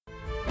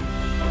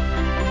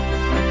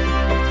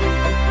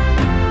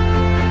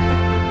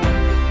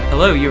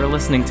Hello, you are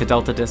listening to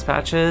Delta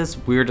Dispatches.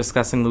 We're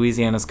discussing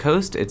Louisiana's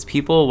coast, its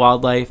people,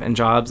 wildlife, and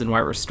jobs, and why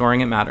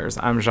restoring it matters.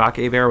 I'm Jacques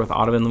Hebert with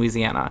Audubon,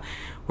 Louisiana.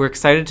 We're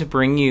excited to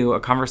bring you a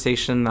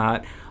conversation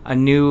that a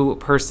new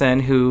person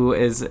who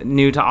is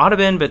new to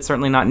Audubon, but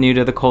certainly not new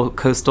to the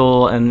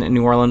coastal and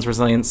New Orleans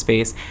resilience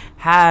space,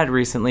 had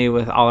recently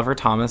with Oliver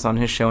Thomas on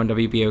his show on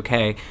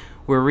WBOK.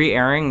 We're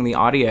re-airing the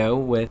audio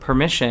with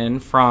permission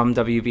from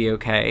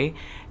WBOK.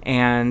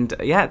 And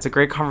yeah, it's a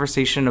great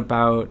conversation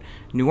about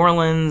New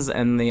Orleans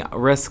and the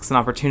risks and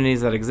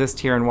opportunities that exist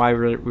here and why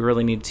we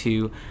really need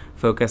to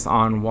focus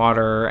on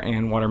water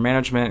and water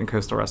management and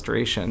coastal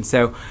restoration.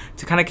 So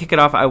to kind of kick it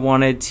off, I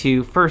wanted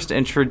to first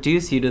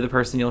introduce you to the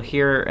person you'll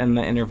hear in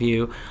the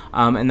interview,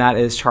 and that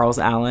is Charles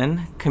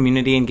Allen,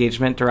 Community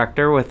Engagement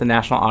Director with the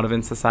National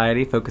Audubon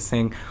Society,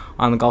 focusing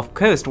on the Gulf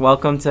Coast.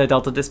 Welcome to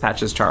Delta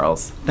Dispatches,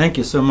 Charles. Thank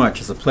you so much.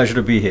 It's a pleasure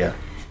to be here.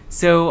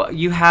 So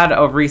you had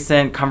a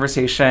recent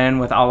conversation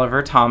with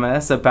Oliver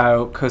Thomas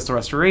about coastal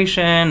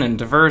restoration and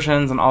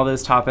diversions and all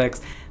those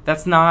topics.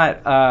 That's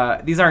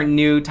not, these aren't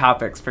new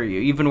topics for you.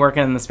 You've been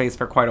working in the space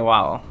for quite a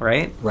while,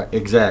 right? Right,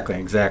 exactly.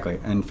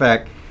 In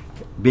fact,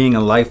 being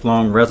a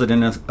lifelong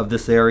resident of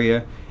this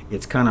area,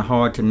 it's kind of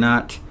hard to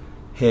not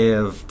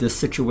have this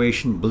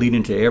situation bleed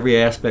into every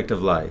aspect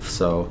of life.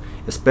 So,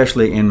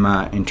 especially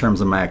in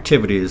terms of my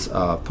activities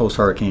post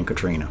Hurricane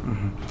Katrina.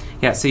 Mm-hmm.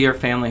 Yeah. So your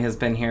family has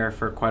been here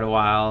for quite a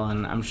while,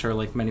 and I'm sure,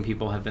 like many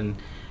people, have been,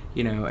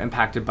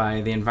 impacted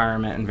by the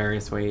environment in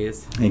various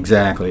ways.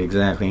 Exactly.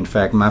 In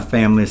fact, my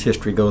family's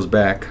history goes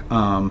back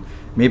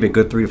maybe a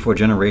good 3 to 4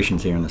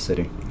 generations here in the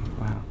city.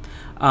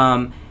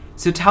 Wow.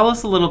 So tell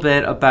us a little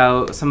bit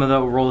about some of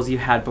the roles you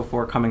had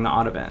before coming to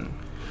Audubon.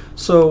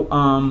 So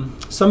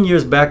some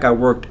years back, I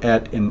worked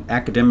at an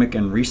academic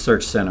and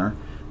research center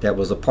that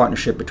was a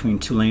partnership between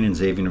Tulane and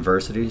Xavier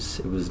Universities.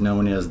 It was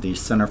known as the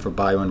Center for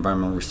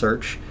Bioenvironmental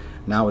Research.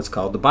 Now it's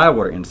called the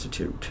Biowater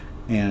Institute.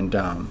 And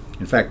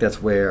in fact,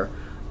 that's where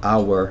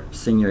our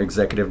senior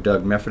executive,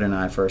 Doug Mefford, and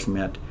I first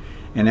met.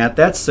 And at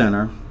that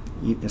center,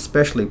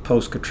 especially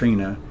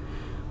post-Katrina,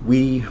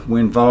 we were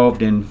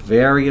involved in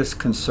various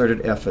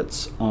concerted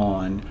efforts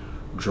on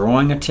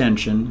drawing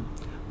attention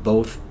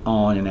both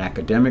on an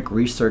academic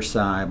research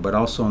side, but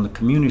also on the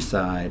community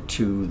side,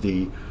 to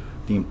the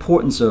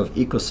importance of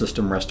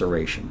ecosystem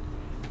restoration.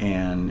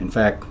 And in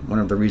fact, one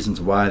of the reasons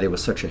why there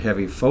was such a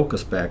heavy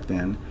focus back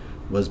then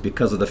was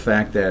because of the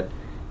fact that,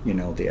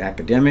 the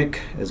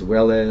academic as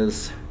well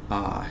as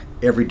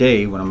every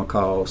day, what I'm going to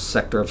call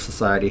sector of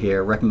society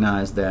here,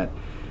 recognized that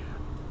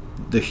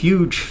the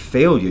huge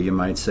failure, you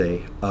might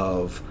say,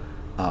 of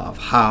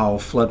how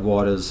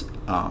floodwaters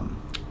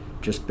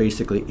just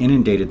basically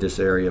inundated this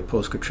area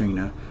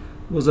post-Katrina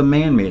was a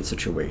man-made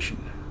situation.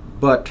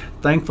 But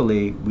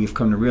thankfully, we've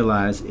come to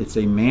realize it's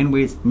a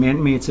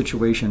man-made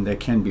situation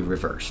that can be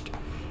reversed.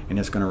 And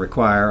it's going to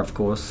require, of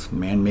course,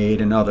 man-made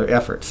and other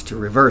efforts to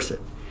reverse it.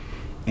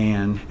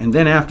 And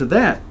then after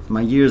that,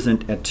 my years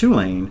at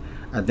Tulane,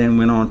 I then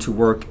went on to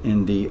work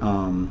in the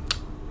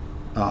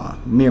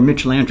Mayor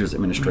Mitchell Andrews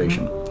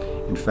administration.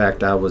 Mm-hmm. In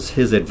fact, I was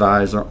his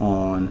advisor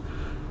on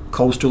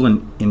Coastal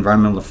and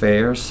Environmental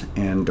Affairs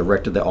and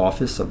directed the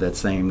office of that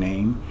same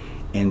name.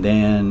 And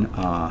then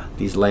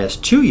these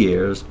last 2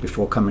 years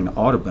before coming to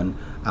Audubon,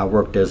 I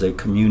worked as a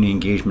community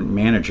engagement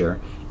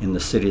manager in the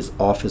city's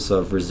Office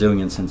of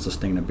Resilience and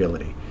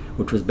Sustainability,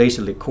 which was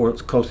basically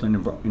coastal and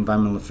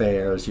environmental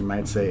affairs, you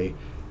might say,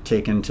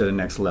 taken to the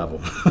next level.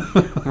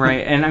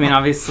 Right. And I mean,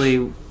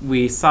 obviously,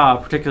 we saw,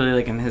 particularly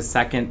like in his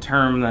second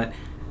term, that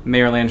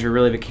Mayor Landry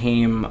really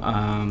became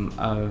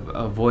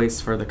a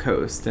voice for the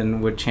coast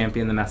and would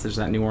champion the message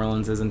that New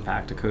Orleans is, in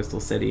fact, a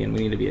coastal city, and we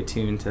need to be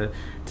attuned to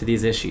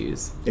these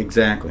issues.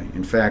 Exactly.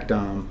 In fact,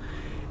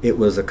 it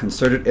was a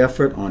concerted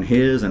effort on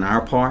his and our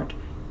part,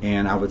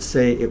 and I would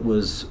say it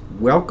was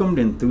welcomed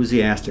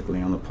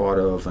enthusiastically on the part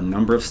of a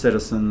number of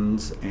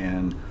citizens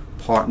and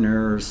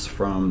partners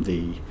from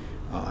the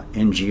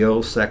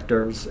NGO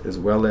sectors as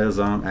well as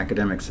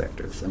academic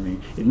sectors. I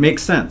mean, it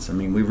makes sense. I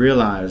mean, we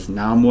realize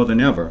now more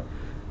than ever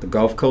the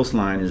Gulf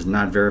coastline is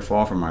not very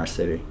far from our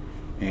city.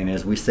 And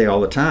as we say all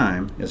the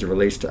time, as it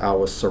relates to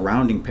our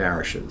surrounding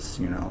parishes,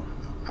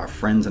 our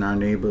friends and our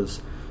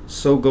neighbors,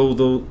 so goes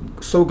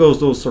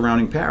those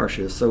surrounding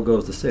parishes, so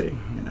goes the city,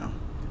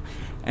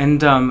 And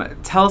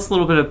tell us a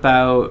little bit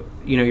about,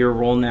 your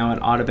role now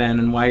at Audubon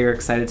and why you're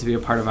excited to be a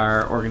part of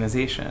our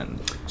organization.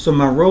 So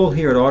my role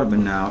here at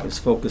Audubon now is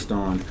focused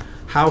on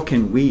how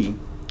can we,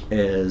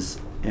 as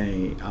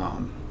an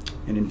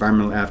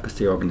environmental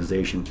advocacy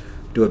organization,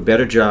 do a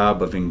better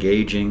job of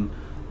engaging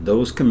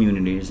those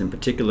communities, in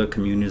particular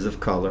communities of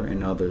color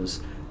and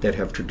others, that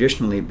have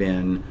traditionally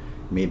been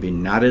maybe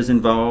not as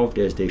involved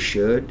as they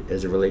should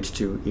as it relates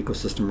to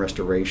ecosystem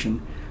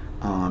restoration.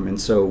 And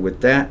so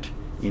with that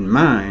in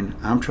mind,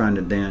 I'm trying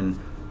to then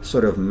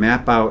sort of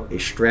map out a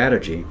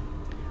strategy,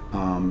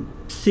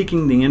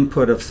 seeking the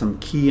input of some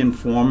key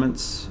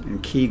informants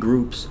and key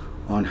groups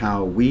on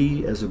how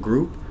we as a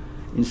group,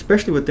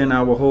 especially within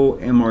our whole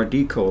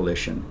MRD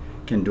coalition,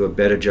 can do a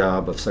better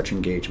job of such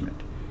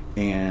engagement.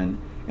 And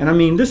And I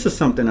mean, this is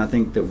something I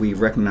think that we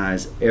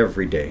recognize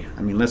every day.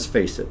 I mean, let's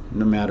face it,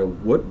 no matter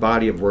what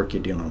body of work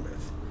you're dealing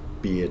with,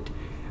 be it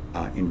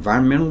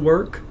environmental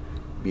work,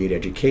 be it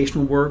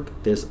educational work,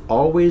 there's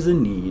always a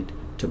need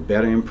to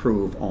better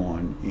improve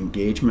on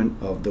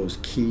engagement of those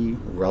key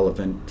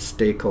relevant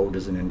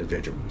stakeholders and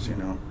individuals.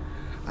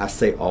 I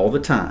say all the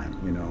time,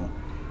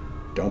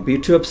 don't be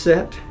too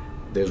upset.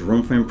 There's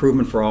room for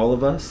improvement for all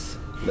of us.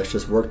 Let's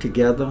just work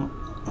together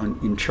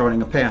in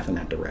charting a path in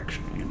that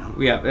direction.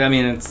 Yeah, I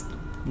mean, it's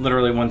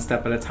literally one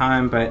step at a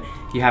time, but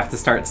you have to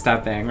start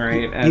stepping,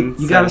 right? And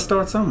you got to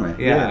start somewhere.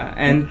 Yeah.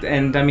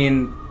 And I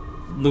mean,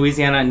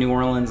 Louisiana and New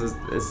Orleans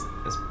is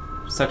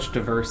such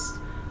diverse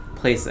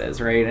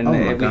places, right? And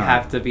we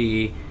have to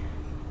be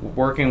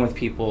working with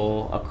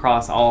people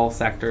across all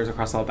sectors,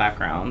 across all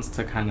backgrounds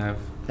to kind of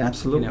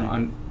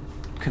absolutely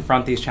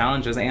confront these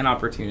challenges and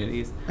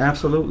opportunities.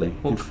 Absolutely.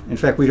 Well, in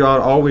fact, we ought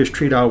to always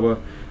treat our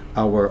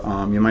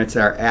you might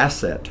say our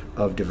asset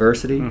of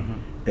diversity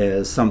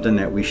as something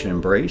that we should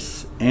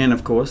embrace, and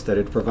of course that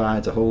it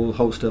provides a whole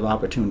host of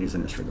opportunities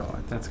in this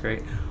regard. That's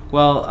great.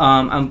 Well,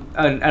 I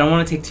don't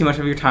want to take too much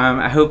of your time.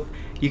 I hope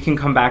you can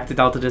come back to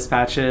Delta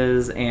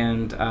Dispatches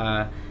and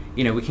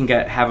we can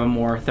have a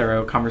more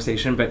thorough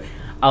conversation. But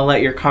I'll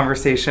let your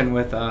conversation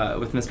with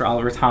Mr.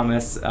 Oliver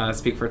Thomas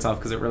speak for itself,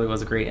 because it really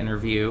was a great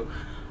interview.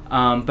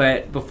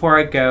 But before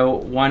I go,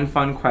 one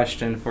fun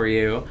question for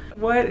you.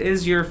 What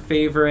is your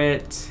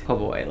favorite po'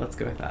 boy? Let's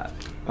go with that.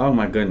 Oh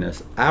my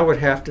goodness. I would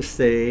have to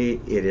say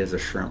it is a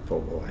shrimp po'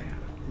 boy.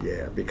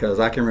 Yeah, because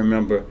I can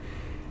remember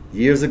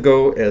years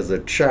ago as a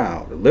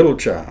little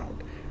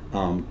child,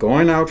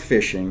 going out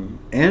fishing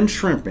and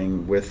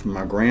shrimping with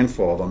my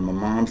grandfather on my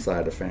mom's side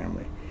of the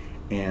family.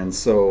 And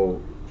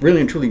so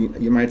really and truly,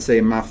 you might say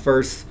my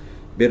first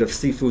bit of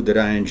seafood that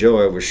I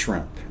enjoy was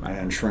shrimp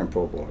and shrimp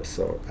po' boy.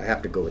 So I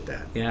have to go with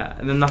that. Yeah,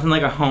 and then nothing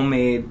like a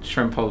homemade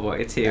shrimp po'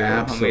 boy too.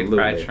 Absolutely. Homemade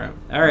fried shrimp.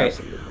 All right.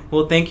 Absolutely.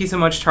 Well, thank you so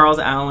much, Charles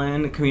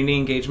Allen, Community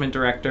Engagement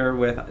Director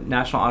with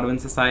National Audubon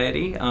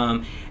Society.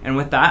 And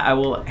with that, I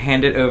will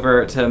hand it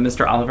over to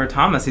Mr. Oliver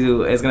Thomas,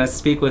 who is going to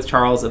speak with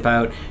Charles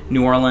about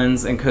New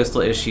Orleans and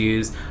coastal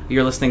issues.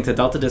 You're listening to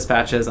Delta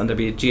Dispatches on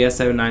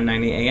WGSO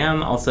 990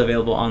 AM, also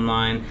available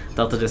online,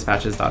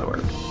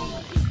 deltadispatches.org.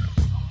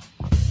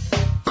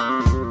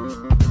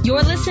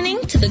 You're listening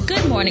to The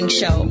Good Morning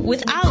Show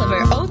with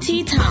Oliver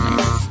O.T.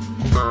 Thomas.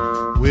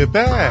 We're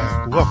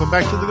back. Welcome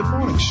back to The Good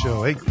Morning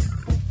Show.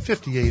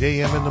 8:58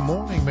 a.m. in the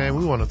morning, man.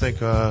 We want to thank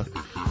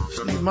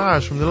Steve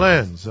Myers from The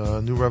Lens.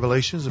 New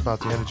revelations about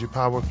the energy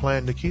power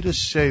plant. Nikita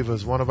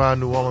Shavers, one of our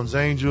New Orleans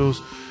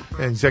Angels,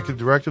 and Executive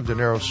Director of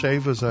Dinero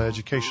Shavers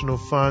Educational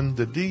Fund.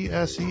 The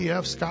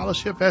DSEF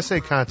Scholarship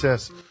Essay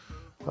Contest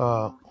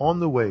on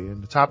the way.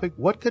 And the topic,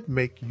 what could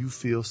make you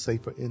feel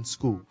safer in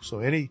school? So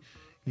any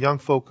young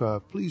folk,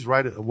 please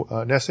write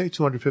an essay,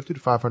 250 to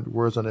 500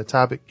 words on that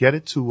topic. Get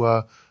it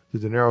to the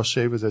Dinero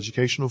Shavers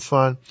Educational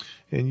Fund,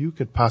 and you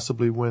could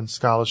possibly win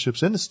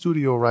scholarships. In the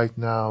studio right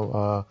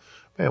now,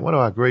 one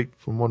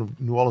of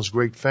New Orleans'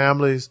 great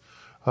families,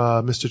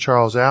 Mr.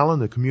 Charles Allen,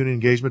 the Community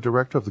Engagement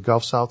Director of the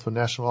Gulf South for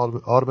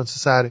National Audubon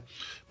Society.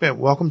 Man,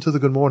 welcome to the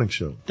Good Morning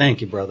Show. Thank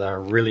you, brother. I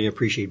really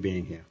appreciate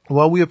being here.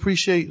 Well, we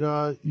appreciate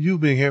you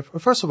being here.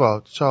 First of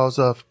all, Charles,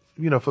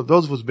 for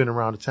those of us who've been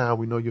around the town,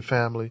 we know your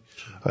family,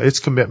 its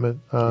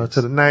commitment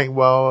to the night,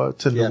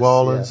 to New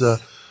Orleans,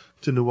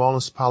 to New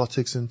Orleans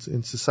politics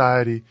and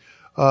society.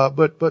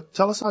 But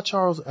tell us about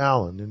Charles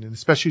Allen, and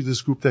especially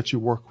this group that you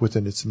work with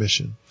and its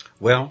mission.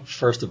 Well,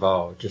 first of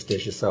all, just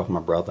as yourself, my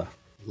brother,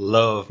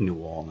 love New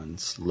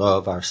Orleans,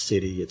 love our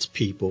city, its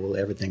people,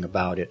 everything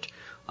about it.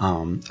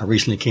 I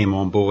recently came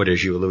on board,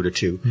 as you alluded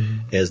to,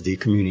 as the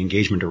Community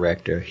Engagement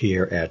Director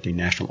here at the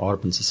National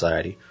Audubon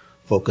Society,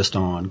 focused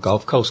on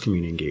Gulf Coast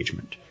community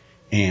engagement.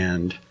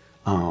 And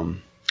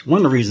one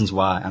of the reasons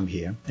why I'm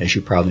here, as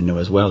you probably know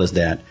as well, is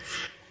that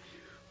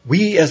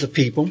we as a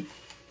people,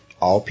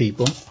 all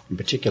people, in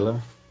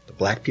particular, the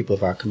black people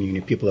of our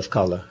community, people of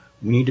color,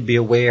 we need to be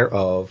aware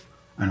of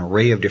an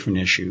array of different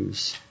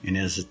issues. And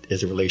as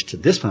it relates to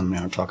this one I'm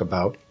going to talk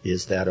about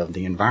is that of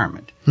the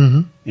environment.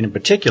 And in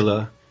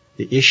particular,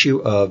 the issue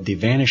of the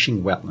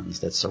vanishing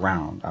wetlands that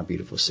surround our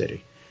beautiful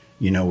city.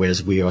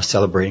 As we are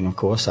celebrating, of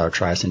course, our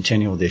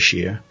tricentennial this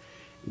year,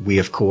 we,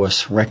 of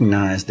course,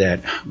 recognize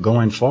that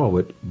going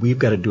forward, we've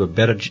got to do a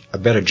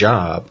better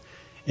job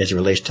as it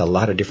relates to a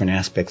lot of different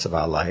aspects of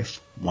our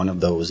life. One of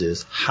those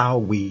is how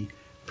we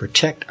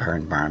protect our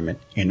environment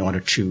in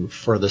order to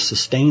further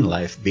sustain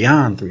life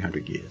beyond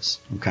 300 years.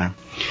 Okay?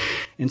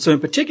 And so in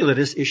particular,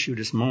 this issue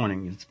this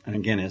morning, and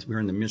again, as we're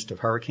in the midst of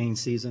hurricane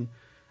season,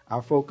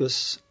 our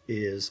focus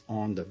is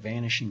on the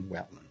vanishing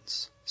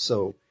wetlands.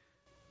 So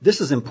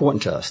this is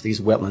important to us,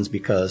 these wetlands,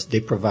 because they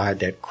provide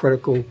that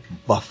critical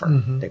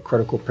buffer, that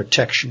critical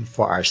protection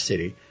for our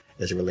city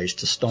as it relates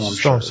to storm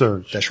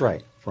surge. That's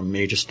right, from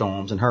major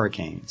storms and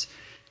hurricanes.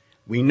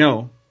 We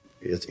know,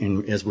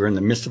 as we're in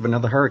the midst of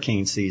another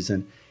hurricane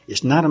season,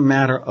 it's not a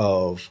matter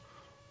of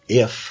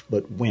if,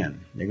 but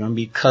when. They're going to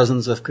be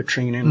cousins of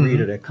Katrina and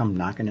Rita that come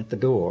knocking at the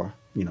door,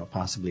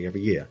 possibly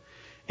every year.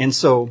 And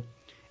so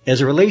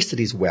As it relates to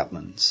these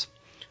wetlands,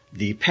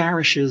 the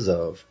parishes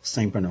of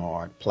St.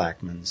 Bernard,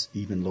 Plaquemines,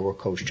 even Lower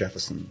Coast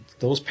Jefferson,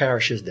 those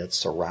parishes that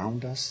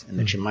surround us and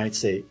that you might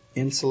say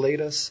insulate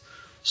us,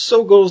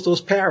 so goes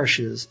those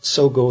parishes,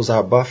 so goes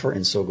our buffer,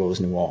 and so goes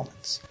New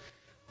Orleans.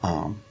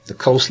 The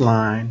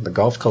coastline, the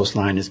Gulf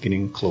coastline is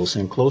getting closer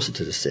and closer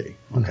to the city,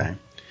 okay?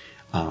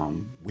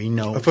 We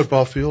know... A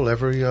football field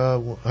every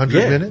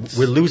 100 minutes?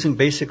 We're losing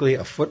basically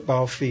a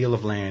football field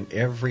of land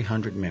every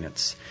 100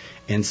 minutes.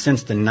 And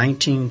since the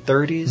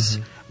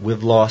 1930s,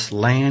 we've lost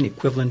land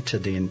equivalent to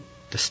the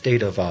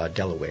state of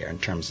Delaware in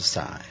terms of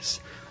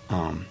size.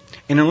 And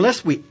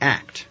unless we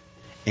act,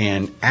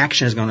 and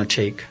action is going to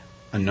take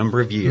a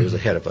number of years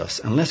ahead of us,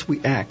 unless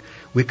we act,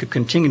 we could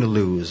continue to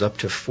lose up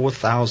to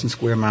 4,000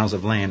 square miles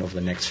of land over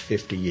the next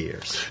 50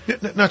 years.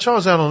 Now,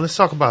 Charles Allen, let's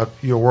talk about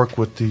your work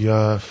with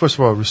the, first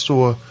of all,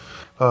 Restore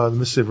the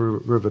Mississippi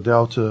River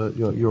Delta,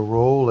 your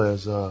role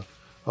as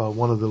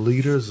one of the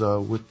leaders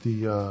with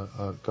the,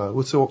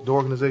 what's the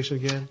organization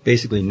again?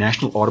 Basically,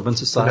 National Audubon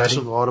Society.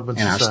 National Audubon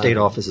and Society. Our state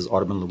office is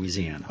Audubon,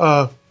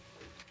 Louisiana.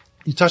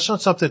 You touched on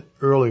something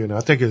earlier, and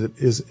I think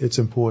it's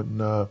important.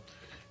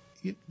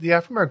 The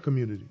African American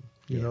community,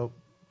 you know,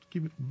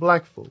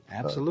 black folk,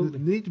 absolutely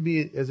need to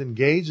be as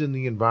engaged in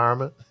the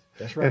environment.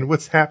 That's right. And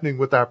what's happening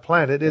with our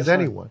planet as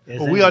anyone.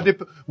 Right.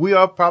 We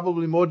are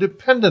probably more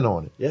dependent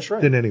on it. That's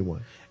right. Than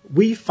anyone.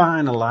 We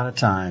find a lot of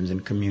times in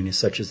communities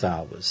such as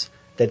ours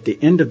that at the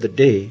end of the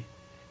day,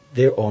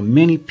 there are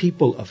many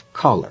people of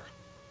color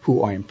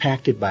who are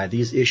impacted by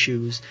these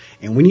issues,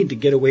 and we need to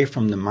get away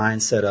from the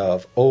mindset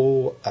of,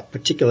 a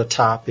particular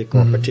topic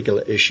or a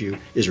particular issue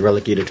is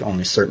relegated to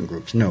only certain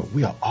groups. No,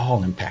 we are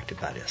all impacted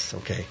by this,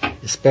 okay?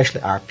 Especially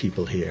our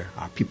people here,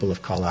 our people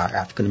of color, our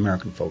African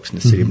American folks in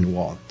the city of New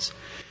Orleans.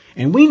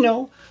 And we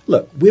know,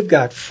 look, we've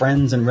got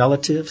friends and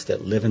relatives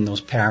that live in those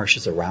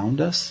parishes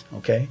around us,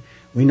 okay?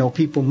 We know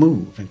people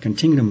move and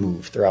continue to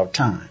move throughout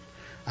time.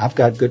 I've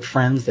got good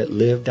friends that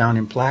live down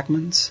in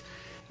Plaquemines,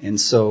 and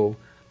so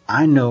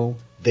I know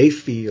they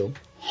feel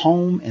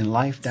home and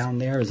life down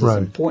there is as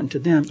important to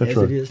them as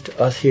it is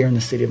to us here in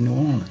the city of New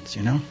Orleans,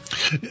 you know?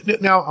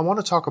 Now, I want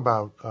to talk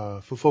about,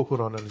 for folk who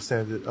don't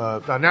understand it,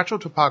 our natural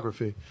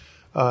topography.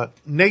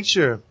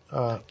 Nature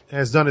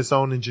has done its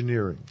own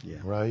engineering,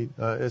 right?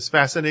 As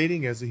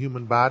fascinating as the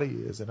human body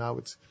is and how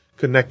it's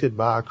connected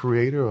by our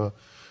creator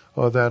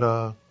or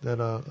that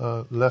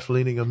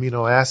left-leaning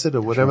amino acid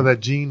or whatever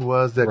that gene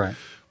was that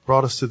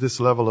brought us to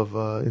this level of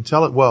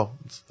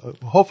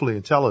hopefully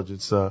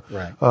intelligence.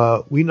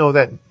 We know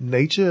that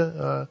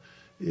nature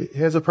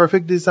has a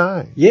perfect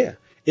design. Yeah,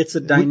 it's a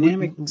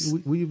dynamic.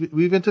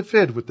 We've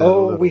interfered with that.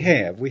 Oh, we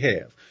have.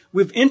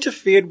 We've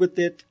interfered with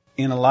it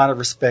in a lot of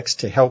respects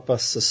to help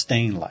us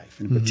sustain life.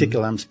 In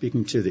particular, I'm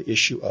speaking to the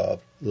issue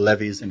of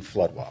levees and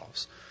flood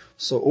walls.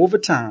 So over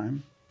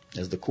time,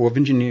 as the Corps of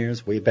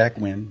Engineers way back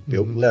when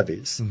built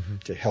levees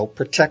to help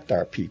protect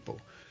our people,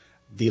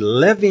 the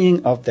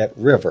levying of that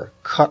river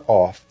cut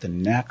off the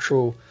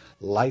natural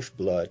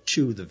lifeblood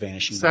to the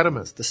vanishing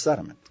sediment. The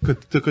sediment.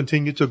 To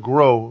continue to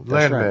grow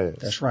landmass.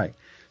 That's right.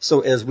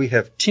 So as we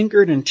have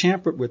tinkered and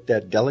tampered with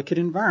that delicate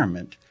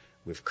environment,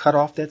 we've cut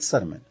off that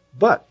sediment.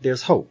 But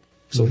there's hope.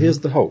 So here's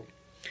the hope.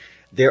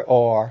 There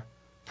are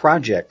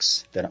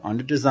projects that are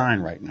under design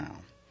right now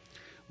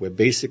where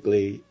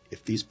basically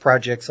if these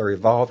projects are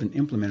evolved and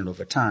implemented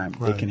over time,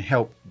 they can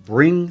help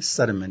bring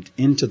sediment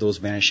into those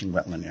vanishing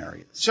wetland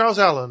areas. Charles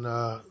Allen,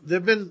 there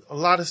have been a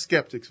lot of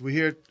skeptics. We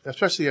hear,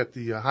 especially at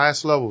the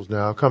highest levels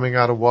now, coming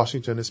out of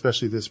Washington,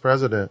 especially this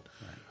president,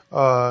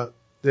 that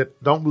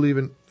don't believe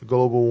in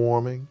global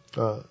warming.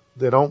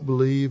 They don't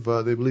believe,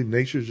 they believe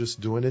nature is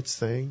just doing its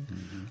thing.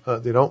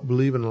 They don't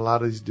believe in a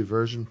lot of these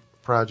diversion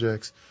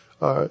projects.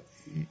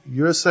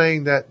 You're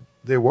saying that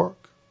they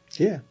work.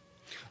 Yeah.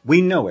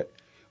 We know it.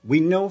 We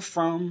know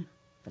from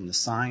the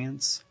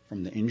science,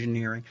 from the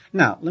engineering.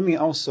 Now, let me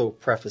also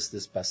preface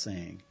this by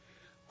saying,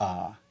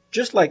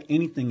 just like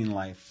anything in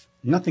life,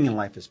 nothing in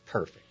life is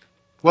perfect.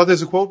 Well,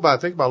 there's a quote by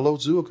Lao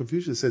Tzu or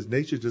Confucius that says,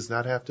 nature does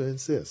not have to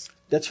insist.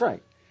 That's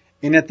right.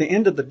 And at the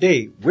end of the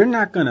day, we're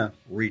not going to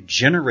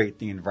regenerate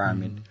the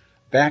environment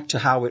back to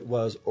how it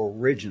was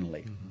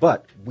originally.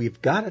 But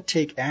we've got to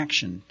take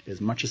action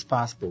as much as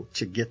possible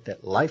to get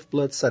that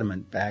lifeblood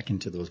sediment back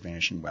into those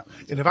vanishing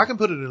wetlands. And if I can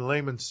put it in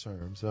layman's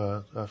terms,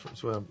 so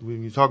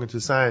when you're talking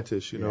to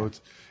scientists, you know,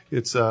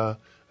 it's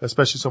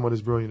especially someone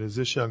as brilliant as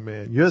this young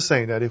man, you're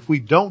saying that if we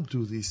don't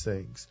do these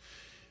things,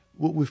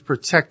 what we've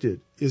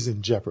protected is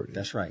in jeopardy.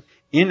 That's right.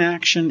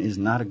 Inaction is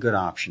not a good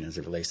option as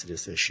it relates to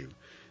this issue.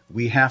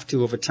 We have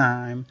to, over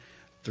time,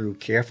 through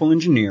careful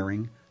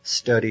engineering,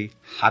 study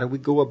how do we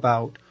go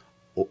about,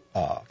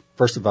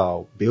 first of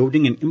all,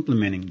 building and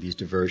implementing these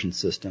diversion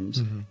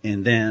systems,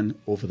 and then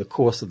over the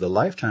course of the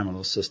lifetime of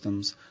those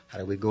systems, how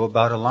do we go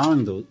about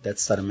allowing that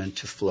sediment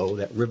to flow,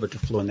 that river to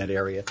flow in that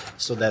area,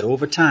 so that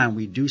over time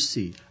we do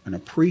see an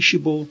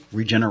appreciable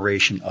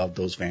regeneration of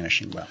those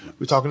vanishing wetlands.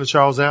 We're talking to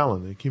Charles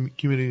Allen, the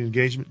Community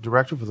Engagement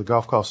Director for the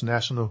Gulf Coast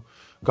National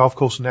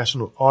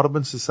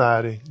Audubon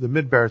Society, the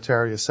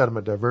Mid-Barataria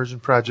Sediment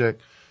Diversion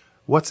Project.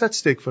 What's at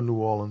stake for New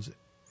Orleans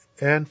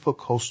and for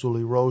coastal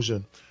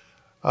erosion.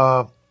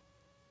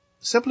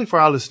 Simply for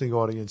our listening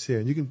audience here,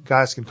 and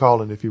guys can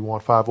call in if you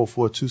want,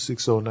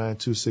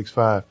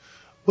 504-260-9265.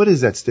 What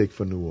is at stake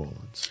for New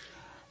Orleans?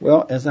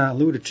 Well, as I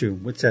alluded to,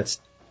 what's at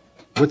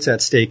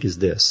stake is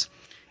this.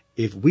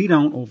 If we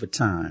don't, over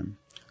time,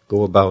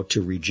 go about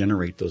to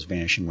regenerate those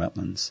vanishing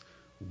wetlands,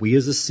 we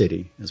as a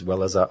city, as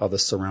well as our other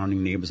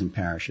surrounding neighbors and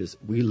parishes,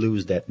 we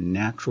lose that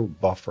natural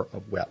buffer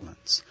of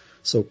wetlands.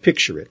 So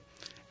picture it.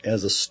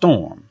 As a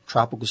storm,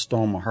 tropical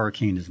storm or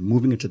hurricane is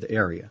moving into the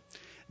area,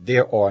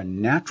 there are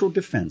natural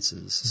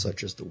defenses,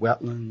 such as the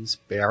wetlands,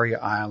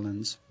 barrier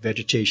islands,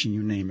 vegetation,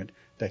 you name it,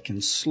 that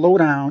can slow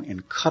down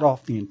and cut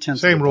off the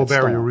intensity Same of role that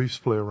storm. barrier reefs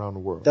play around the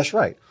world. That's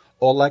right.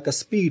 Or like a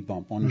speed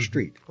bump on the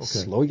street. Okay.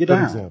 Slow you Good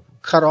down, example.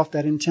 cut off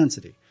that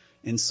intensity.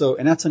 And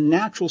that's a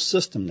natural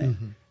system there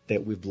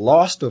that we've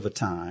lost over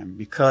time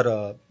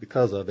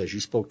because of, as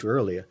you spoke to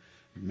earlier,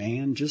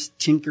 man just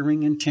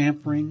tinkering and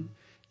tampering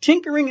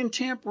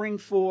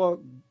for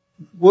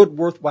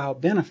worthwhile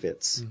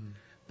benefits.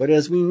 But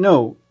as we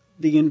know,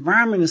 the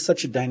environment is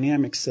such a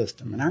dynamic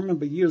system. And I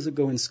remember years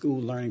ago in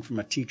school learning from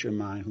a teacher of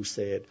mine who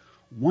said,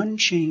 one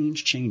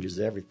change changes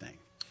everything.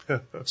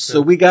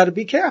 So we got to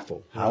be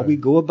careful how we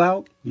go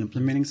about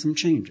implementing some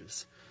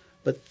changes.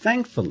 But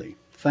thankfully,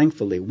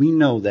 we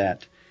know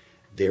that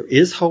there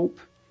is hope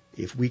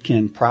if we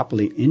can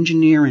properly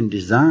engineer and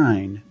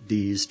design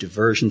these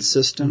diversion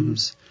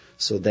systems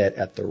so that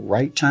at the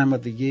right time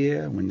of the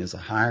year, when there's a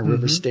high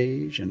river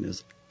stage and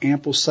there's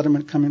ample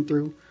sediment coming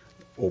through,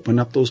 open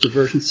up those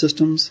diversion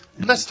systems.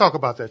 Let's talk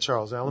about that,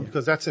 Charles Allen,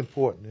 because that's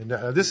important.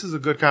 And this is a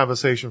good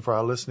conversation for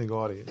our listening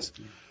audience.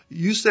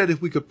 You said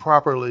if we could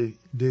properly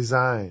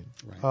design.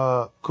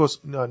 Of course,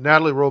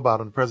 Natalie Robot,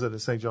 the president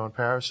of St. John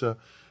Parish,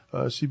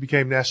 she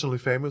became nationally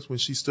famous when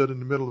she stood in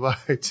the middle of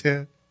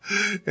I-10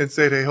 and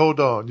said, hey, hold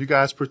on, you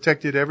guys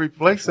protected every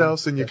place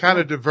else and you kind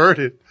of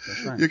diverted.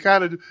 You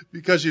kind of,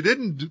 because you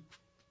didn't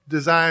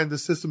design the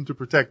system to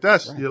protect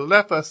us, you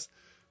left us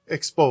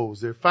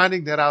exposed. They're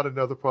finding that out in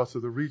other parts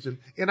of the region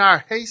in our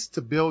haste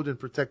to build and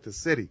protect the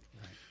city.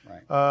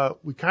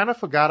 We kind of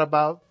forgot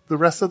about the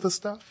rest of the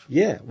stuff.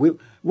 Yeah.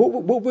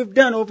 What we've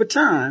done over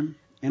time,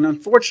 and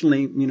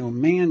unfortunately,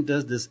 man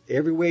does this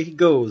everywhere he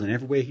goes and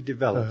everywhere he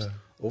develops.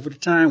 Over the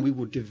time, we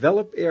will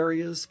develop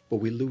areas,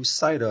 but we lose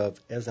sight of,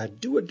 as I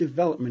do a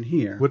development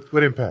here. What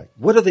impact?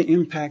 What are the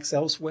impacts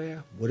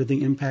elsewhere? What are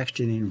the impacts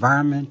to the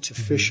environment, to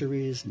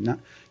fisheries,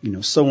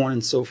 so on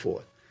and so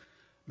forth.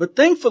 But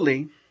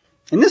thankfully,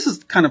 and this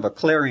is kind of a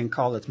clarion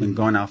call that's been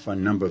going out for a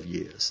number of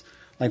years.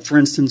 Like, for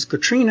instance,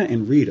 Katrina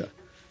and Rita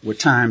were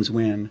times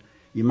when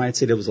you might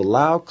say there was a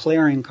loud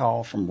clarion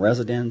call from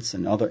residents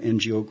and other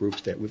NGO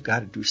groups that we've got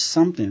to do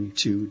something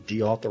to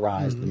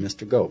deauthorize the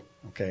Mr. Go.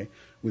 Okay,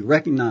 we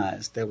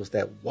recognized there was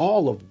that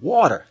wall of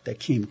water that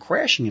came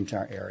crashing into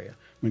our area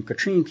when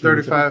Katrina came.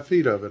 35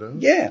 feet of it, huh?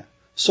 Yeah.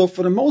 So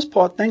for the most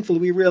part, thankfully,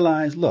 we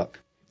realized, look,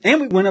 and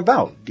we went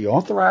about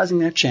deauthorizing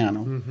that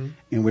channel,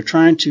 and we're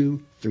trying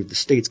to, through the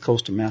state's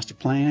coastal master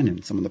plan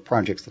and some of the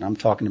projects that I'm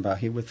talking about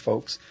here with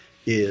folks,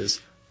 is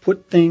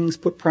put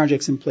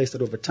projects in place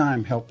that over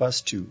time help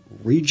us to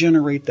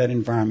regenerate that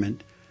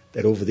environment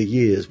that over the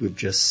years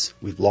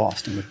we've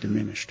lost and we've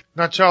diminished.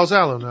 Now, Charles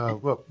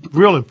Allen,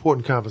 real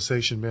important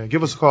conversation, man.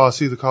 Give us a call. I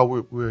see the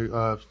call.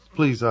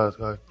 Please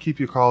keep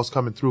your calls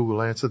coming through.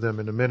 We'll answer them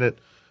in a minute.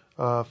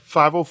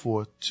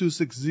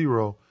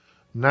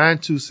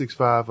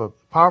 504-260-9265. A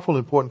powerful,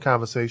 important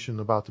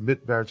conversation about the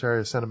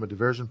Mid-Barataria Sediment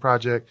Diversion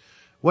Project.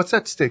 What's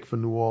at stake for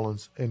New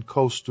Orleans and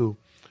coastal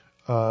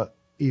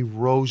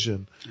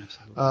erosion?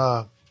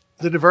 The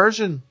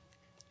diversion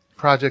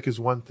project is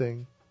one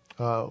thing.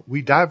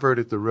 We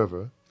diverted the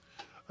river.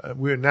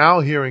 We're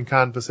now hearing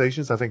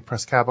conversations. I think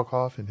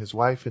Preskabakov and his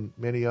wife and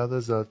many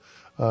others, the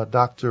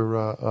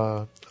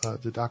doctor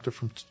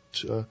from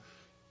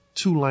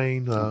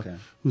Tulane,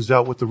 who's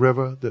dealt with the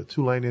river, the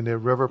Tulane in their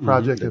river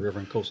project, the river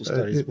and coastal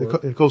studies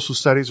work. In coastal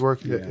studies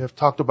work, have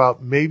talked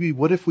about maybe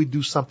what if we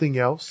do something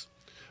else,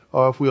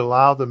 or if we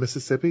allow the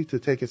Mississippi to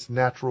take its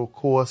natural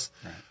course.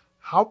 Right.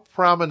 How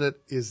prominent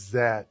is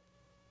that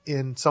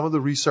in some of the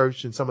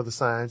research and some of the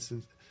science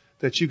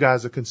that you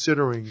guys are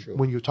considering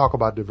when you talk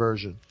about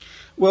diversion?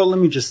 Well, let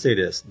me just say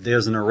this.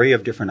 There's an array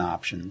of different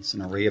options,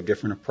 an array of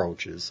different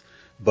approaches,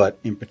 but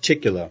in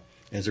particular,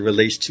 as it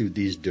relates to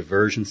these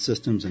diversion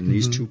systems and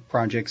these two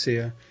projects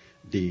here,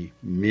 the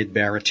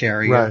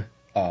Mid-Barataria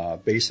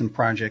Basin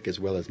Project as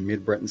well as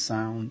Mid-Breton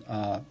Sound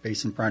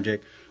Basin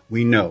Project,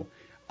 we know.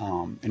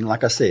 And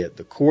like I said,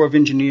 the Corps of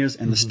Engineers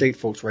and the state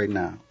folks right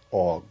now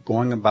are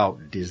going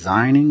about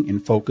designing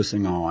and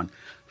focusing on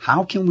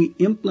how can we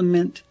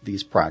implement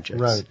these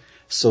projects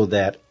so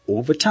that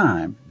over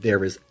time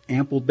there is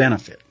ample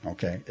benefit,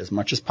 as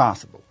much as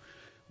possible.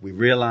 We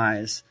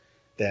realize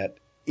that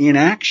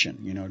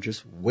inaction,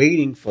 just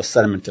waiting for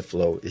sediment to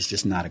flow is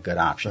just not a good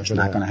option. It's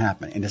not going to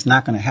happen. And it's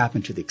not going to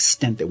happen to the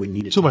extent that we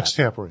need it to. Too much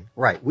tampering.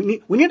 Right.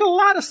 We need a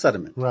lot of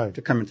sediment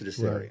to come into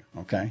this area,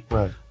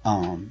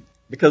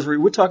 because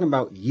we're talking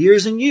about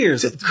years and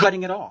years of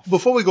cutting it off.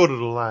 Before we go to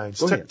the lines,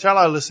 Go ahead. tell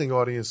our listening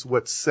audience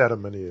what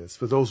sediment is,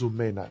 for those who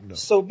may not know.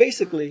 So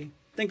basically,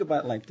 think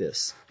about it like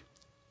this.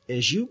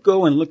 As you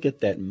go and look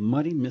at that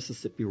muddy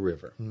Mississippi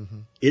River,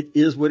 it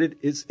is what it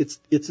is. It's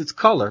its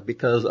color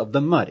because of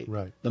the muddy,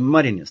 Right. the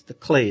muddiness, the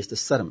clays, the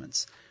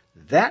sediments.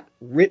 That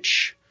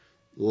rich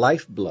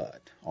lifeblood,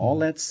 all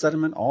that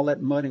sediment, all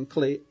that mud and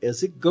clay,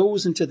 as it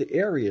goes into the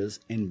areas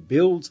and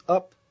builds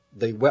up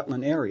the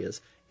wetland areas,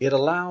 it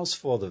allows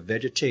for the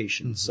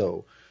vegetation.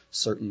 So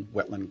certain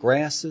wetland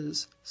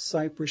grasses,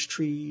 cypress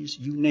trees,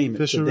 you name it.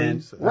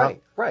 Fisheries. To then,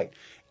 right.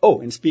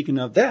 Oh, and speaking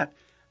of that,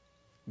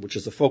 which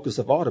is the focus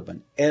of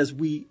Audubon, as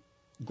we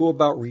go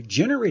about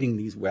regenerating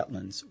these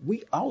wetlands,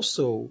 we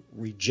also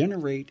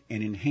regenerate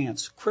and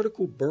enhance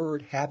critical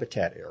bird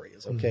habitat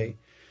areas, okay?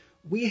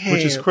 We have,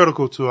 Which is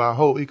critical to our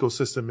whole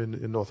ecosystem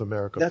in North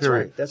America, That's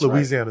period. right, that's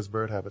Louisiana's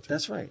bird habitat.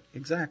 That's right,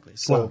 exactly.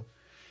 So Wow.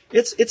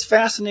 it's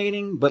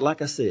fascinating, but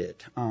like I said,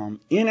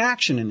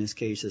 inaction in this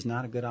case is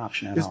not a good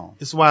option at all.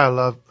 It's why I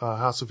love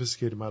how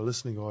sophisticated my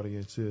listening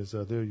audience is.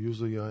 They're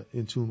usually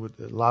in tune with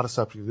a lot of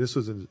subjects. This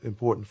was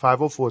important.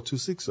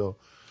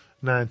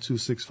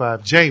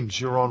 504-260-9265. James,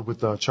 you're on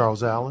with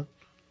Charles Allen.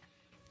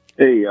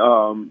 Hey,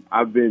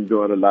 I've been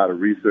doing a lot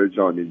of research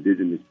on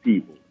indigenous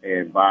people,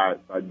 and by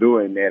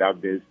doing that,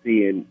 I've been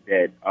seeing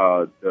that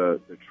the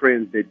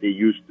trends that they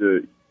used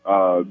to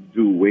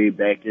do way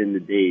back in the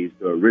days,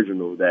 the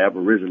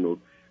Aboriginals,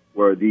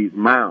 were these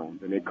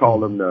mounds, and they call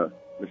them the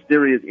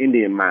mysterious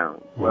Indian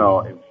mounds.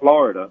 Well, in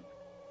Florida,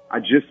 I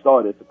just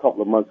saw this a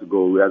couple of months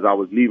ago. As I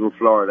was leaving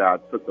Florida, I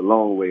took the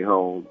long way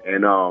home,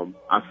 and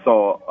I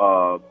saw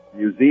a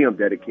museum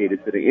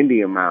dedicated to the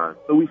Indian mounds.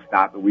 So we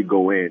stop and we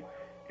go in,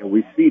 and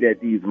we see that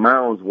these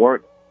mounds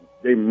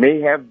they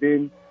may have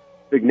been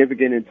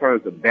significant in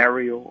terms of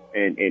burial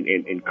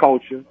and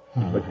culture,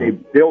 but they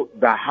built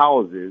the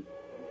houses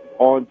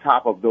on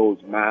top of those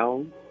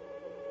mounds,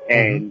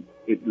 and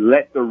it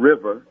let the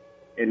river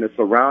and the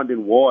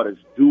surrounding waters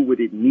do what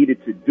it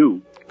needed to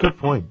do. Good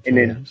point. And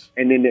then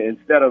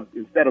instead of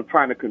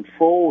trying to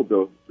control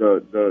the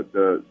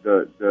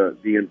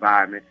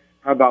environment,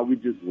 how about we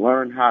just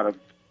learn how to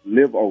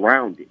live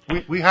around it?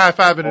 We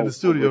high-fiving in the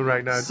studio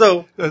right now.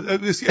 So,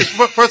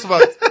 first of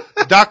all,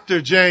 Dr.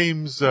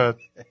 James,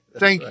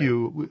 thank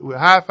you. We're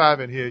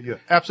high-fiving here. You're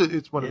absolutely,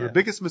 it's one of the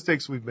biggest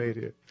mistakes we've made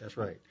here. that's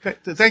right.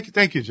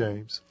 Thank you,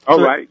 James. All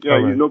right. Yeah,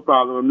 all right. No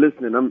problem. I'm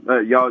listening.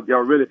 Y'all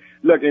really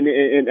look, and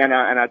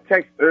I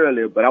text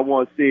earlier, but I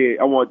want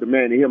the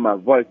man to hear my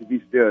voice if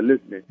he's still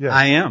listening. Yeah.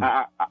 I am.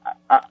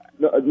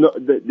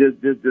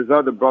 This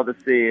other brother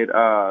said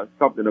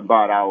something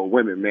about our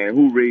women, man.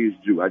 Who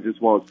raised you? I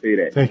just want to say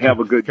that. Thank Have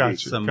you. a good Got day. you.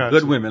 Some Gotcha.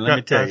 good women, let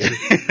me tell you.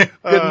 Gotcha.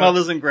 Good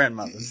mothers and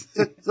grandmothers.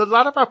 A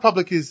lot of our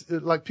public is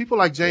like people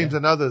like James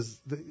and others.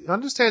 They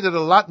understand it a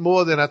lot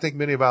more than I think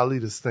many of our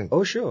leaders think.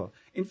 Oh, sure.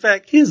 In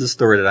fact, here's a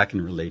story that I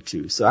can relate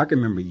to. So I can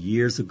remember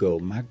years ago,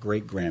 my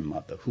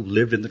great-grandmother, who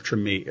lived in the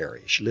Treme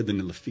area, she lived in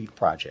the Lafitte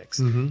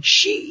projects.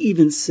 She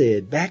even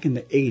said, back in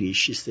the 80s,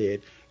 she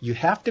said, you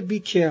have to be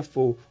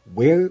careful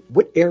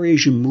what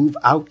areas you move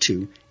out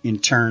to in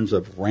terms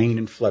of rain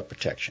and flood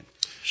protection.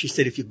 She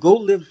said, if you go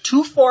live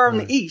too far in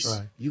the east,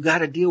 you got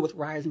to deal with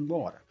rising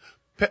water.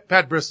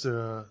 Pat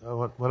Brister,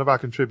 one of our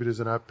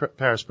contributors in our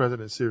Parish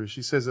President series,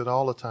 she says it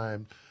all the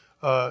time.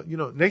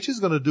 Nature's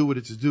going to do what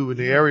it's due in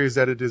the areas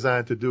that are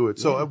designed to do it.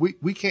 So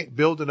we can't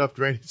build enough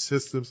drainage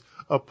systems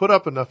or put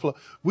up enough.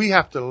 We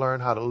have to learn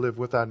how to live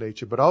with our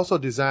nature, but also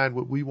design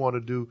what we want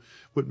to do,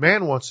 what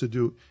man wants to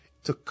do,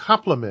 to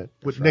complement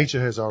what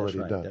nature has already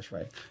done. That's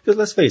right. Because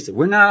let's face it,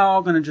 we're not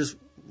all going to just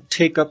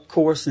take up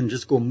course and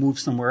just go move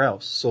somewhere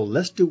else. So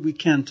let's do what we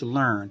can to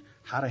learn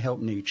how to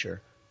help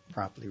nature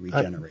properly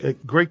regenerate. A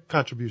great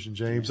contribution,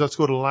 James. Let's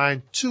go to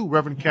line 2,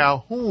 Reverend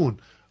Calhoun.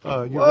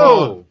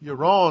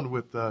 You're on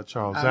with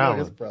Charles Allen.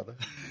 His brother.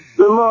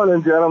 Good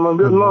morning, gentlemen.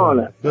 Good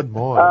morning. Good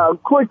morning.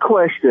 Quick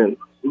question.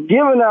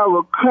 Given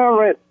our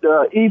current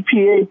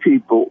EPA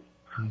people,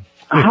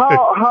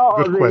 how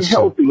are Good they question.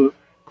 helping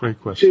Great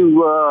question.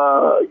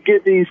 to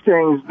get these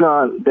things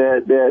done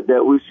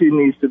that we see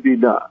needs to be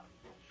done?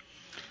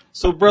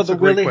 So, Brother a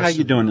great Willie, how question.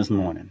 you doing this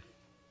morning?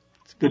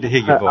 It's good to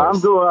hear your voice.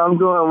 I'm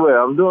doing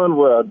well. I'm doing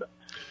well.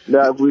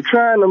 Now, we're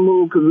trying to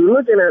move, because we're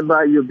looking at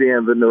Bayou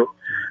Bienvenue,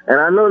 and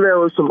I know there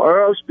was some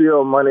oil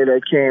spill money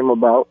that came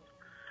about.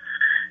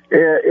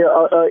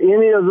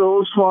 Any of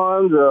those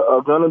funds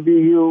are going to be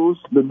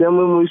used, but then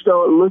when we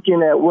start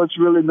looking at what's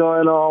really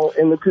going on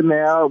in the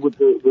canal with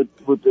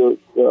the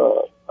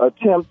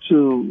attempt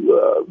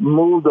to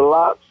move the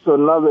locks to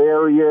another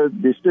area,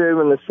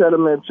 disturbing the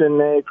sediments in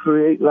there,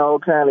 creating all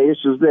kind of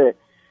issues there.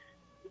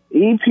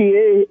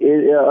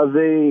 EPA, are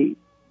they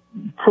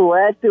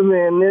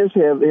proactive in this?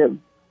 Have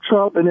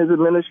Trump and his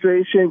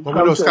administration Well, we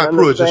come know to Scott an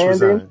Pruitt just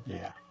understanding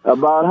resigned.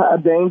 about how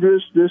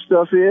dangerous this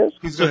stuff is?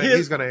 He's So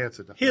going to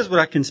answer that. Here's what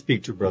I can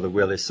speak to, Brother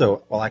Willie.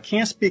 So, while I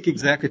can't speak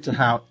exactly to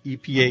how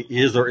EPA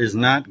is or is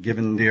not,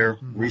 given their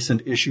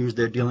recent issues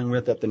they're dealing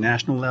with at the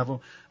national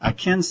level, I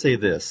can say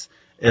this.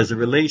 As it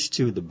relates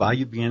to the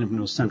Bayou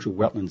Bienvenu Central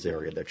Wetlands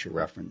area that you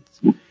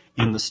referenced,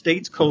 in the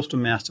state's coastal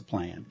master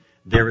plan,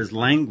 there is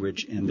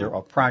language and there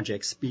are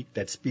projects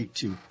that speak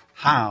to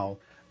how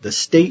the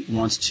state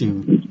wants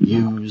to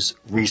use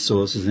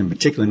resources, in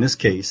particular in this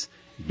case,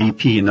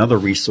 BP and other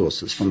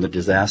resources from the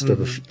disaster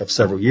of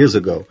several years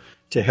ago,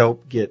 to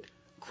help get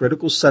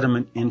critical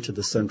sediment into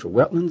the central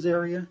wetlands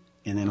area,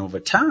 and then over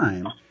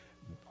time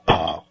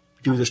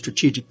do the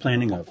strategic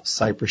planting of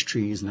cypress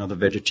trees and other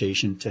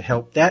vegetation to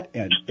help that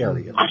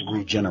area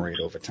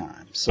regenerate over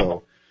time.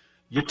 So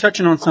you're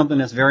touching on something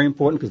that's very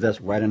important because that's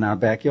right in our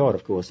backyard,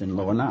 of course, in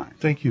Lower Nine.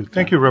 Thank you.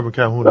 Thank you, Reverend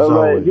Calhoun, as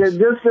always.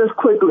 Just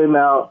quickly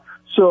now.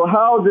 So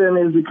how then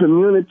is the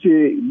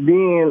community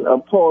being a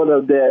part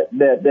of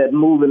that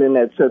movement in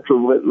that central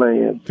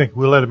wetland?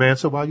 We'll let him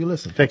answer while you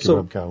listen. Thank you,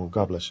 Reverend Calhoun.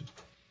 God bless you.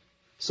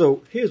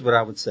 So here's what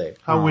I would say.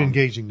 How are we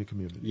engaging the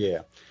community?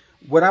 Yeah.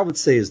 What I would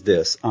say is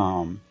this,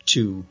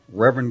 to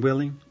Reverend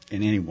Willie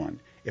and anyone,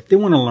 if they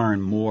want to learn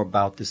more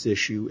about this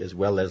issue as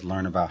well as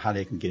learn about how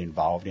they can get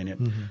involved in it,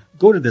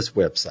 go to this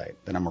website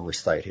that I'm going to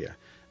recite here,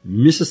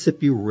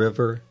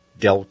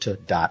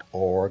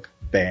 MississippiRiverDelta.org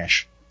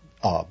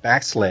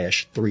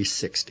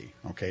 /360.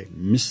 Okay,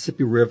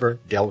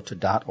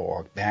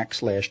 MississippiRiverDelta.org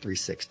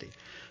 /360.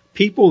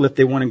 People, if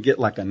they want to get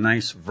like a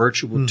nice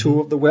virtual tour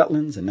of the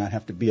wetlands and not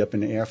have to be up in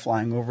the air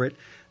flying over it,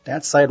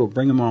 that site will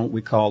bring them on what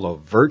we call a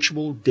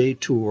virtual day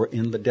tour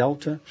in the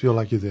Delta. Feel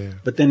like you're there.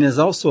 But then there's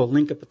also a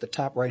link up at the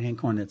top right-hand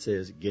corner that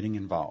says getting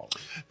involved.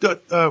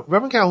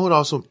 Reverend Calhoun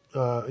also,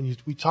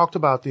 we talked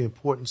about the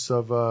importance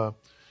of,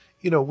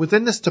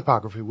 within this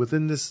topography,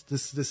 within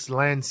this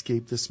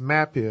landscape, this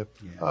map here,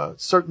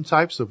 certain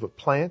types of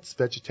plants,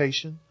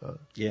 vegetation,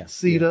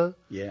 cedar,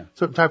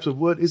 certain types of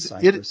wood.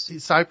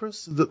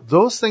 Cypress?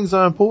 Those things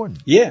are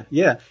important. Yeah.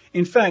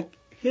 In fact,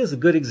 here's a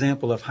good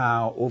example of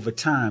how over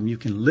time you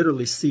can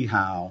literally see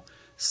how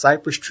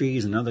cypress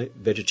trees and other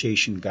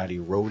vegetation got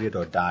eroded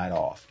or died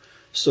off.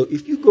 So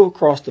if you go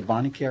across the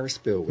Bonnie Carey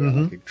Spillway,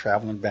 like you're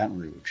traveling Baton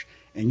Rouge,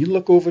 and you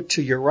look over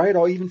to your right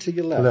or even to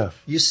your left.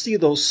 You see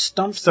those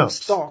stumps and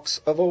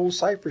stalks of old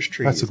cypress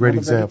trees. That's a great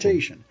example.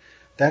 Vegetation.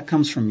 That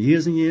comes from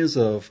years and years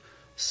of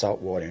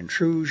saltwater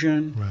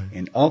intrusion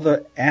and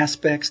other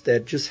aspects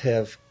that just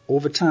have,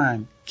 over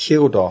time,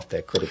 killed off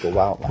that critical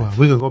wildlife. Well,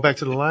 we're going to go back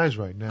to the lines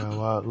right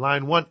now.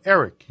 Line 1,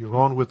 Eric, you're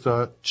on with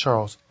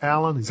Charles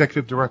Allen,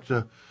 Executive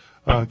Director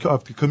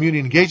of the Community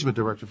Engagement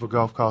Director for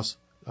Gulf Coast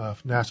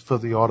for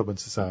the Audubon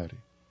Society.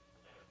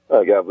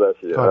 God bless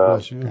you. God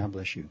bless you. God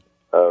bless you.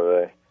 All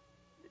right.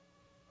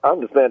 I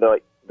understand that,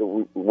 like, the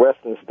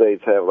western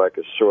states have like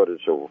a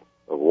shortage of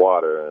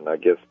water, and I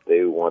guess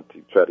they want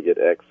to try to get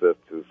access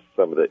to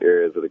some of the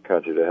areas of the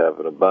country that have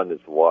an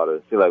abundance of water.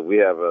 It seems like we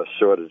have a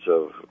shortage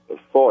of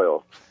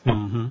soil.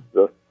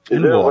 So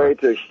is there a way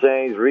to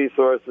exchange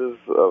resources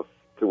to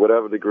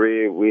whatever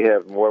degree we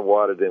have more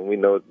water than we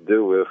know what to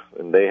do with,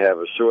 and they have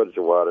a shortage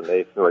of water, and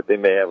they feel like they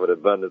may have an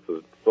abundance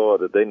of soil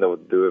that they know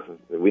what to do with,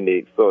 and we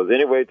need. So is there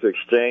any way to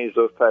exchange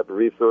those type of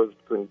resources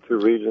between the two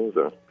regions?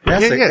 Or?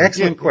 That's an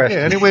excellent question.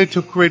 Yeah, any way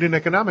to create an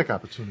economic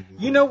opportunity.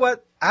 You know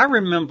what? I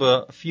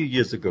remember a few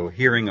years ago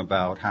hearing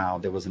about how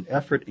there was an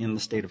effort in the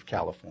state of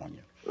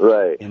California.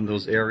 Right. In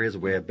those areas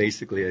where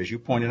basically, as you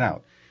pointed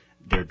out,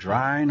 they're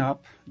drying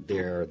up,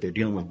 they're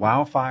dealing with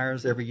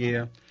wildfires every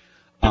year.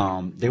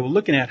 They were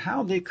looking at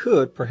how they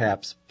could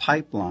perhaps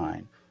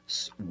pipeline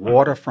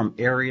water from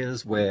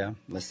areas where,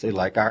 let's say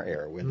like our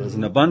area, where there's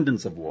an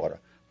abundance of water,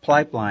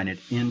 pipeline it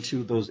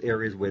into those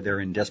areas where they're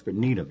in desperate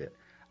need of it.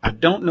 I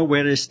don't know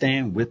where they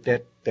stand with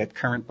that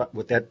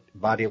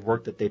body of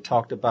work that they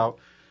talked about,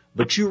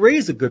 but you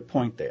raise a good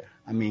point there.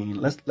 I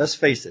mean, let's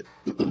face it.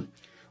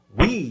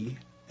 We,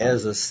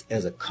 as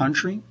a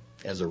country,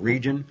 as a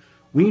region,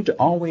 we need to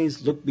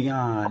always look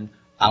beyond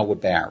our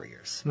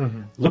barriers,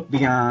 look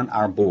beyond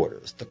our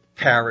borders, the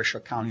parish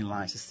or county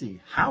lines, to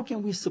see how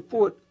can we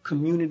support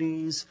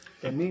communities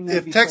that may not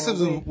be If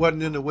Texas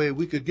wasn't in the way,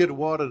 we could get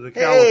water to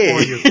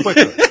California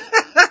quicker.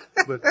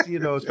 But,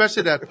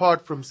 especially that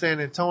part from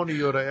San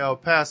Antonio to El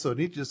Paso,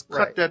 they just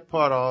cut that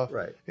part off,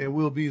 and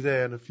we'll be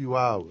there in a few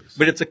hours.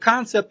 But it's a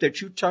concept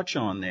that you touch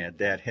on there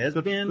that has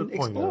been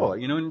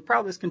explored, and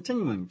probably is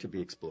continuing to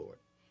be explored.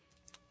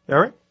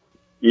 Eric?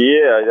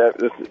 Yeah,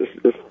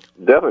 it's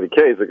definitely the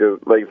case because,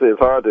 like you said, it's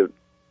hard to.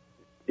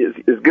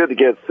 It's good to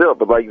get silt,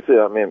 but like you said,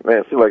 I mean, man,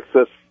 it seems like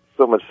so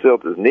much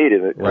silt is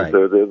needed. Right.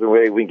 So there's a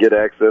way we can get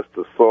access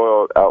to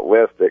soil out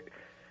west that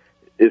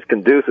is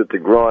conducive to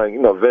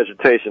growing,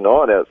 vegetation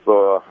on that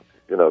soil.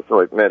 So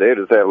like, man, they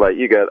just have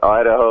you got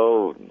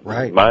Idaho,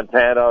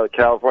 Montana,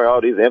 California,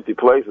 all these empty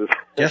places.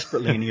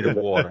 Desperately in need of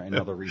water and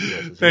other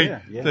resources.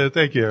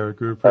 Thank you, Eric.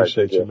 We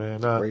appreciate you,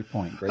 man. Great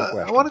point. Great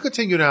question. I want to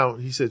continue now.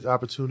 He said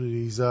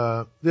opportunities.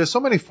 There's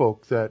so many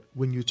folk that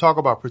when you talk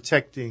about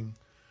protecting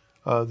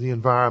the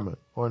environment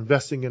or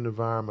investing in the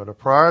environment or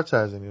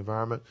prioritizing the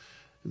environment,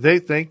 they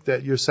think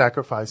that you're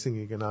sacrificing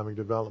economic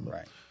development.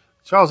 Right.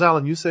 Charles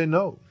Allen, you say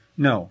no.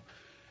 No.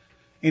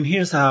 And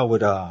here's how I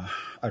would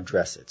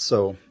address it.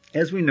 So,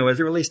 as we know, as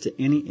it relates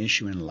to any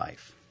issue in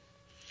life,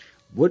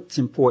 what's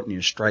important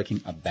is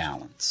striking a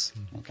balance.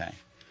 Okay,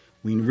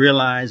 we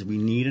realize we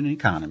need an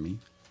economy.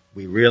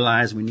 We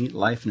realize we need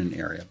life in an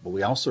area, but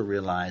we also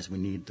realize we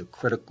need the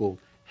critical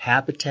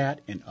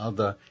habitat and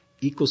other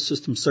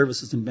ecosystem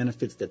services and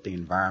benefits that the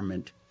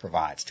environment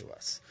provides to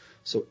us.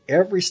 So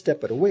every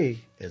step of the way,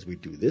 as we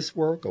do this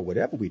work or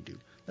whatever we do,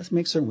 let's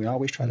make certain we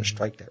always try to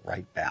strike that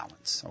right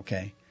balance,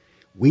 okay?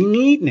 We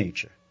need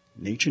nature.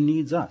 Nature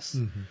needs us.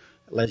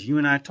 As you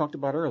and I talked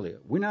about earlier,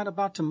 we're not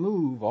about to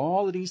move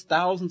all of these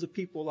thousands of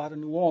people out of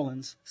New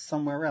Orleans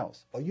somewhere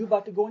else. Are you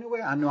about to go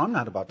anywhere? I know I'm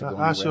not about to go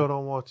anywhere. I sure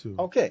don't want to.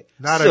 Okay.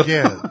 Not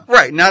again.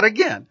 Right, not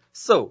again.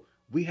 So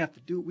we have to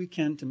do what we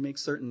can to make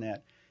certain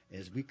that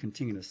as we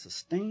continue to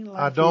sustain life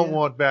I don't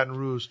want Baton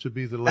Rouge to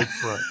be the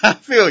lakefront. I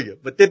feel you,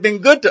 but they've been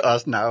good to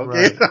us now,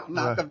 okay? Right, Don't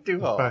knock them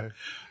too hard.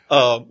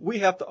 Right. We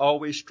have to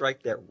always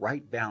strike that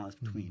right balance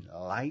between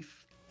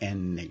life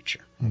and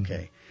nature,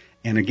 okay?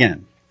 And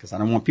again, because I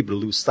don't want people to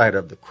lose sight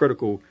of the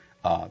critical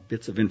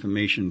bits of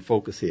information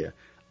focus here.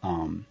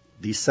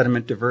 These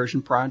sediment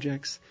diversion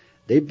projects,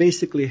 they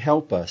basically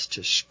help us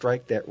to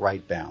strike that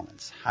right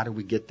balance. How do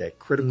we get that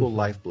critical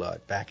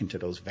lifeblood back into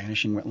those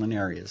vanishing wetland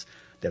areas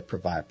that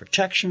provide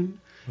protection,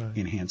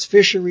 enhance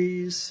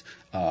fisheries,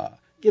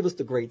 give us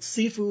the great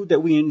seafood that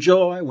we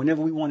enjoy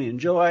whenever we want to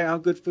enjoy our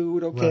good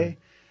food, okay? Right.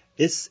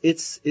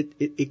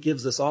 It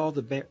gives us all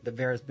the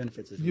various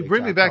benefits. You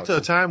bring me back to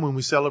a time when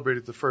we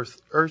celebrated the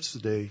first Earth's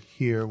Day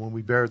here, when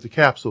we buried the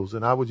capsules,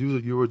 and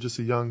you were just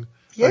a young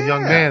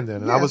man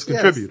then, and I was a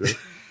contributor.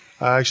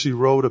 I actually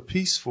wrote a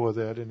piece for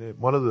that, and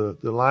one of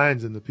the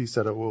lines in the piece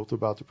that I wrote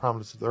about the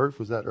prominence of the Earth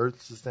was that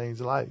Earth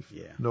sustains life.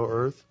 Yeah. No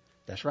Earth.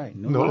 That's right.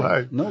 No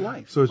life. No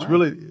life. So it's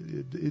really,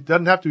 it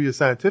doesn't have to be a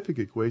scientific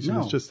equation.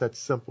 No. It's just that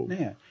simple.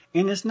 Yeah.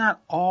 And it's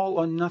not all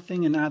or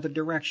nothing in either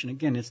direction.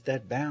 Again, it's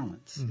that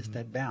balance. It's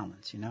that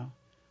balance, you know.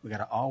 We got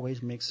to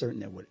always make certain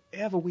that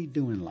whatever we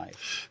do in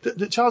life.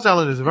 Charles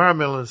Allen is an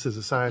environmentalist, is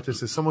a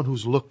scientist, is someone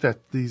who's looked at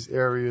these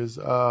areas.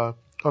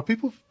 Are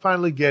people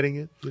finally getting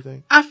it, do you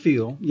think? I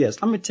feel,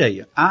 yes. Let me tell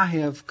you, I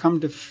have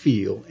come to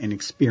feel and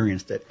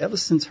experience that ever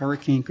since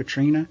Hurricane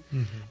Katrina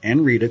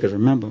and Rita, because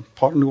remember,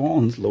 part of New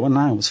Orleans, Lower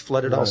Nile, was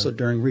flooded also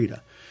during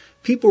Rita.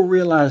 People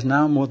realize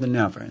now more than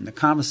ever, in the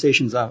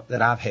conversations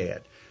that I've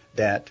had,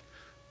 that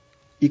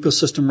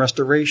ecosystem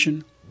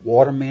restoration,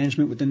 water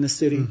management within the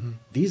city,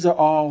 these are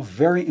all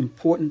very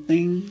important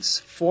things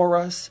for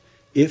us.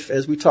 If,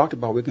 as we talked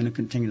about, we're going to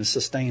continue to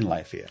sustain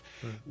life here.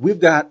 We've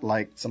got,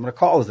 like, some of the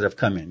callers that have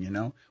come in, you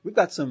know. We've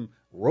got some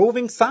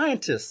roving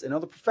scientists and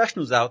other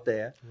professionals out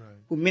there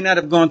who may not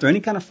have gone through any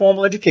kind of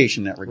formal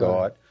education in that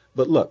regard.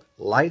 But look,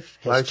 life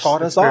has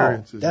taught us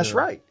all. That's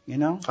right, you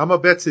know. I'm a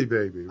Betsy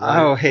baby. Right?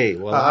 Oh, hey.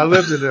 Well, I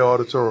lived in the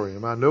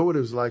auditorium. I know what it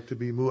was like to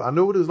be moved. I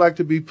know what it was like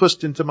to be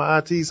pushed into my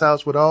auntie's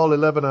house with all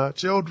 11 of her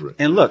children.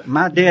 And look,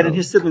 my dad and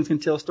his siblings can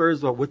tell stories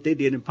about what they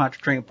did in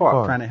Pontchartrain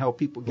Park, trying to help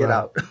people get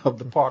out of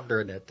the park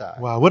during that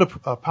time. Wow, what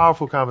a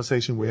powerful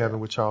conversation we're having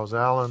with Charles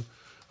Allen,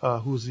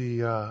 who's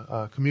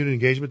the Community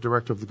Engagement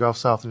Director of the Gulf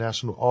South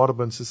National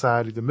Audubon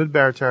Society, the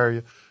Mid-Barrett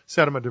Area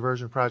Sediment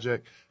Diversion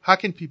Project. How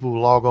can people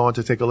log on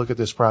to take a look at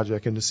this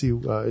project and to see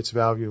its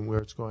value and where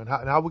it's going?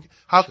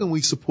 How can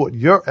we support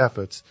your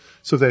efforts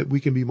so that we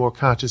can be more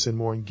conscious and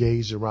more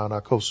engaged around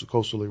our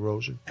coastal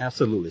erosion?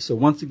 Absolutely. So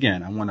once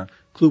again, I want to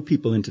clue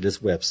people into this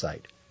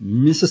website,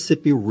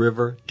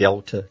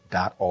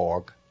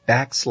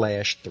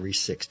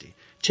 MississippiRiverDelta.org/360.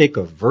 Take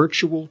a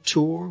virtual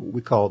tour, what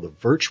we call the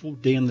Virtual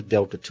Day in the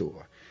Delta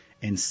Tour,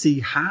 and see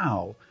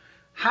how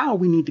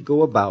we need to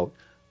go about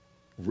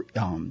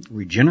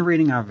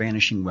regenerating our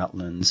vanishing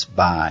wetlands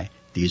by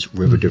these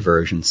river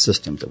diversion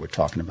systems that we're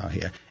talking about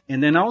here.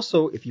 And then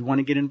also, if you want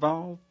to get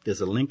involved,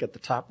 there's a link at the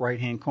top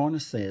right-hand corner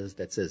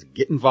that says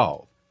Get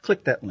Involved.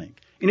 Click that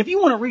link. And if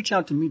you want to reach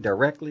out to me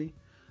directly,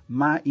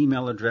 my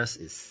email address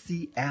is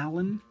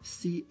callen,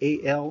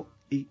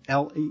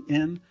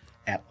 CALELEN,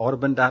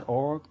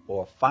 @audubon.org,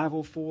 or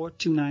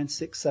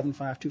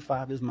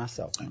 504-296-7525 is my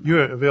cell phone.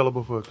 You're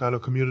available for kind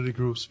of community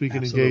groups,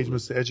 speaking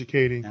engagements,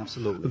 educating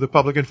the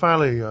public. And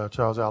finally,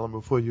 Charles Allen,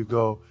 before you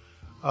go,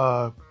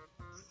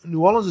 New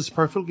Orleans is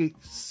perfectly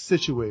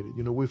situated.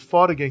 You know, we've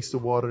fought against the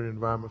water and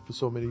environment for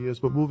so many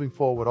years, but moving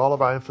forward, all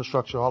of our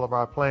infrastructure, all of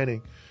our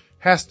planning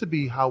has to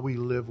be how we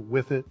live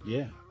with it.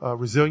 Yeah.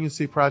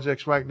 Resiliency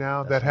projects right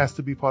now, that has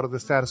to be part of the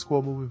status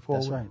quo moving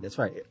forward. That's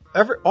right.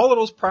 All of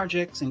those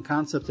projects and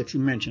concepts that you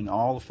mentioned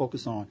all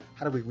focus on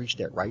how do we reach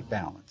that right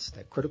balance,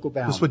 that critical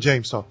balance. That's what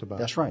James talked about.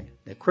 That's right.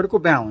 That critical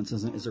balance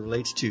as it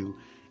relates to,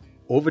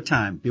 over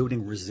time,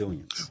 building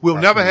resilience. We'll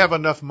never have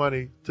enough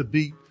money to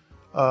beat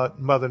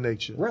Mother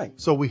Nature. Right.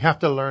 So we have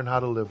to learn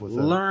how to live with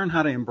her. Learn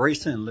how to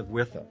embrace her and live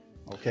with her.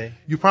 Okay.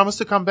 You promise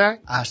to come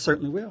back? I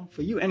certainly will.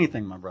 For you,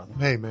 anything, my brother.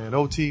 Hey, man.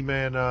 OT,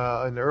 man.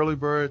 In the early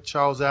bird,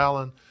 Charles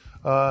Allen.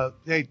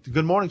 Hey, the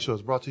Good Morning Show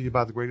is brought to you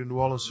by the Greater New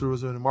Orleans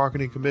Tourism and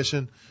Marketing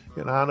Commission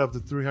in honor of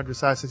the 300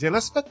 sites. Yeah,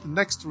 let's spend the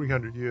next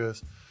 300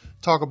 years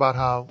talk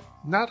about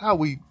not how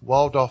we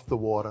walled off the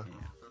water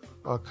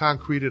or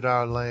concreted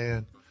our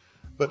land,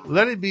 but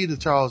let it be the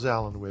Charles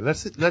Allen way.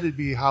 Let it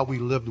be how we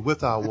lived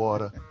with our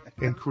water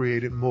and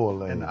created more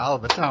land. In the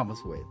Oliver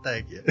Thomas way.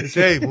 Thank you.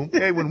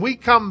 Hey, when we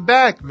come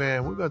back,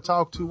 man, we're going to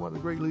talk to one of the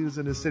great leaders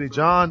in this city,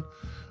 John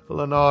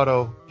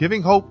Leonardo,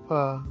 Giving Hope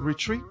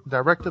Retreat,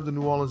 director of the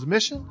New Orleans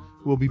Mission.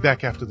 We'll be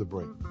back after the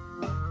break.